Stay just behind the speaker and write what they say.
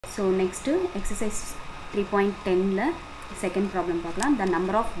So next exercise 3.10 la second problem பார்க்கலாம். The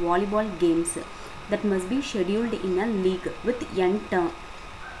number of volleyball games that must be scheduled in a league with n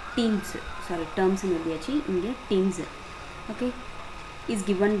teams, sorry terms னு எழுதியாச்சு, இங்க teams, okay, is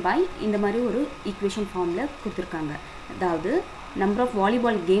given by இந்த மாதிரி ஒரு equation formula கொடுத்திருக்காங்க. அதாவது number of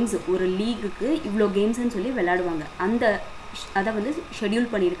volleyball games ஒரு லீக்குக்கு இவ்ளோ கேம்ஸ்னு சொல்லி விளையாடுவாங்க. அத வந்து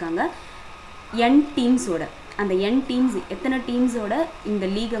ஷெட்யூல் பண்ணிருக்காங்க n டீம்ஸோட. அந்த n டீம்ஸ் எத்தனை டீம்ஸோட இந்த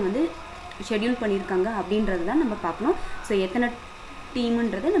லீகை வந்து ஷெட்யூல் பண்ணியிருக்காங்க அப்படின்றது தான் நம்ம பார்க்கணும். ஸோ எத்தனை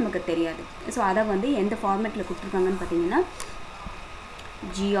டீம்ன்றது நமக்கு தெரியாது. ஸோ அதை வந்து எந்த ஃபார்மேட்டில் கொடுத்துருக்காங்கன்னு பார்த்தீங்கன்னா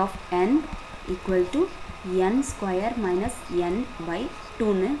g of n equal to n square minus n by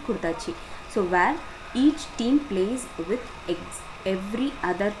 2ன்னு கொடுத்தாச்சு. So where each team plays with every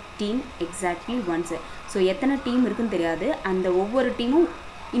other team exactly once. So எத்தனை டீம் இருக்குன்னு தெரியாது. அந்த ஒவ்வொரு டீமும்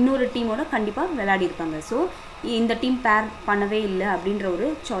இன்னொரு டீமோட கண்டிப்பாக விளையாடிருப்பாங்க. ஸோ இந்த டீம் பேர் பண்ணவே இல்லை அப்படின்ற ஒரு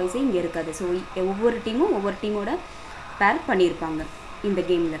சாய்ஸே இங்கே இருக்காது. ஸோ ஒவ்வொரு டீமும் ஒவ்வொரு டீமோட பேர் பண்ணியிருப்பாங்க இந்த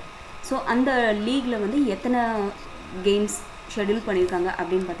கேமில். ஸோ அந்த லீகில் வந்து எத்தனை கேம்ஸ் ஷெட்யூல் பண்ணியிருக்காங்க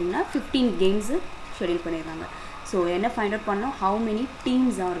அப்படின்னு பார்த்தீங்கன்னா 15 கேம்ஸு ஷெட்யூல் பண்ணியிருக்காங்க. ஸோ என்ன ஃபைண்ட் அவுட் பண்ணோம், ஹவு மெனி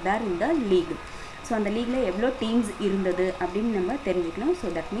டீம்ஸ் ஆர் தேர் இந்த லீக். ஸோ அந்த லீகில் எவ்வளோ டீம்ஸ் இருந்தது அப்படின்னு நம்ம தெரிஞ்சுக்கணும். ஸோ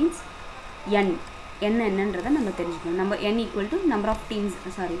தட் மீன்ஸ் என்னன்றதை நம்ம தெரிஞ்சுக்கணும். நம்ம n equal to number of teams,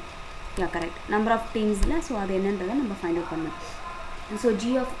 sorry, yeah correct, number of teamஸில். So அது என்னன்றதை நம்ம ஃபைண்ட் அவுட் பண்ணணும். ஸோ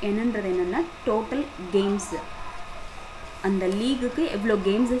g of nன்றது என்னென்னா டோட்டல் கேம்ஸு, அந்த லீகுக்கு எவ்வளோ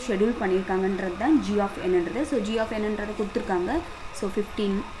கேம்ஸு ஷெட்யூல் பண்ணியிருக்காங்கன்றது தான் g of nன்றது. So g of nன்றதை கொடுத்துருக்காங்க. So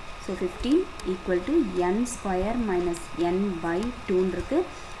 15 equal to n square minus n by 2 இருக்குது.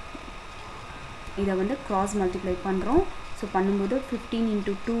 இதை வந்து க்ராஸ் மல்டிப்ளை பண்ணுறோம். ஸோ பண்ணும்போது 15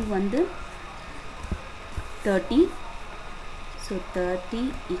 into 2 வந்து 30. So 30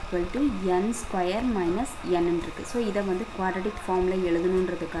 equal to n square minus n இருக்குது. ஸோ இதை வந்து குவாட்ரட்டிக் ஃபார்மில்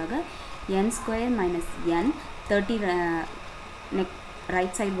எழுதணுன்றதுக்காக n square minus n 30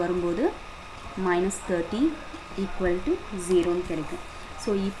 right side வரும்போது -30 ஈக்குவல் டு 0ன்னு கிடைக்கும். ஸோ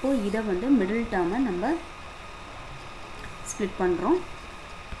இப்போது இதை வந்து மிடில் டேர்மை நம்ம ஸ்ப்ளிட் பண்ணுறோம்.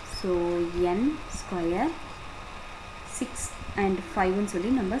 ஸோ n ஸ்கொயர் 6 and 5ன்னு சொல்லி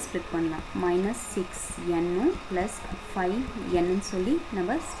நம்ம ஸ்ப்ளிட் பண்ணலாம். -6n ப்ளஸ் 5n சொல்லி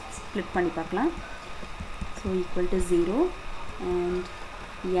நம்ம ஸ்ப்ளிட் பண்ணி பார்க்கலாம். So equal to 0 and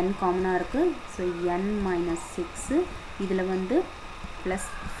n காமனாக இருக்குது. ஸோ n minus 6 இதில் வந்து ப்ளஸ்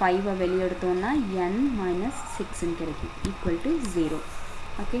 5 வெளியே எடுத்தோன்னா n minus 6ன்னு கிடைக்கும் equal to 0.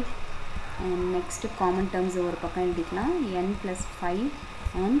 Okay, and next common terms ஒரு பக்கம் எழுதிக்கலாம். n plus 5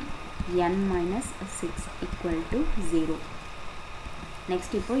 and n minus 6 equal to 0.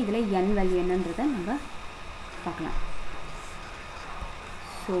 Next இப்போ இதில் n வேல்யூ என்னன்றதை நம்ம பார்க்கலாம்.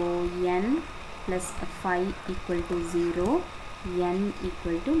 So n plus 5 equal to 0, n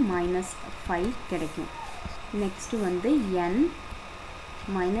equal to -5 கிடைக்கும். நெக்ஸ்ட்டு வந்து n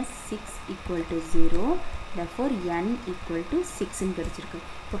minus 6 equal to 0, therefore n equal to 6ன்னு கிடச்சிருக்கு.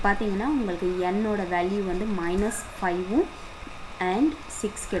 இப்போ பார்த்தீங்கன்னா உங்களுக்கு என்னோட வேல்யூ வந்து -5ம் அண்ட்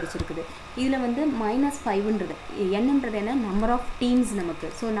 6 கிடச்சிருக்குது. இதில் வந்து -5ன்றது என்னன்றது என்ன, நம்பர் ஆஃப் டீம்ஸ் நமக்கு.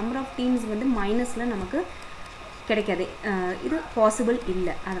 ஸோ நம்பர் ஆஃப் டீம்ஸ் வந்து மைனஸில் நமக்கு கிடைக்காது, இது பாசிபிள்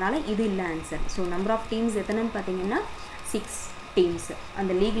இல்லை, அதனால் இது இல்லை answer. So number of teams எத்தனைன்னு பார்த்தீங்கன்னா 6 டீம்ஸு.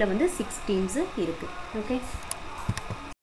 அந்த லீகில் வந்து 6 டீம்ஸு இருக்குது. ஓகே.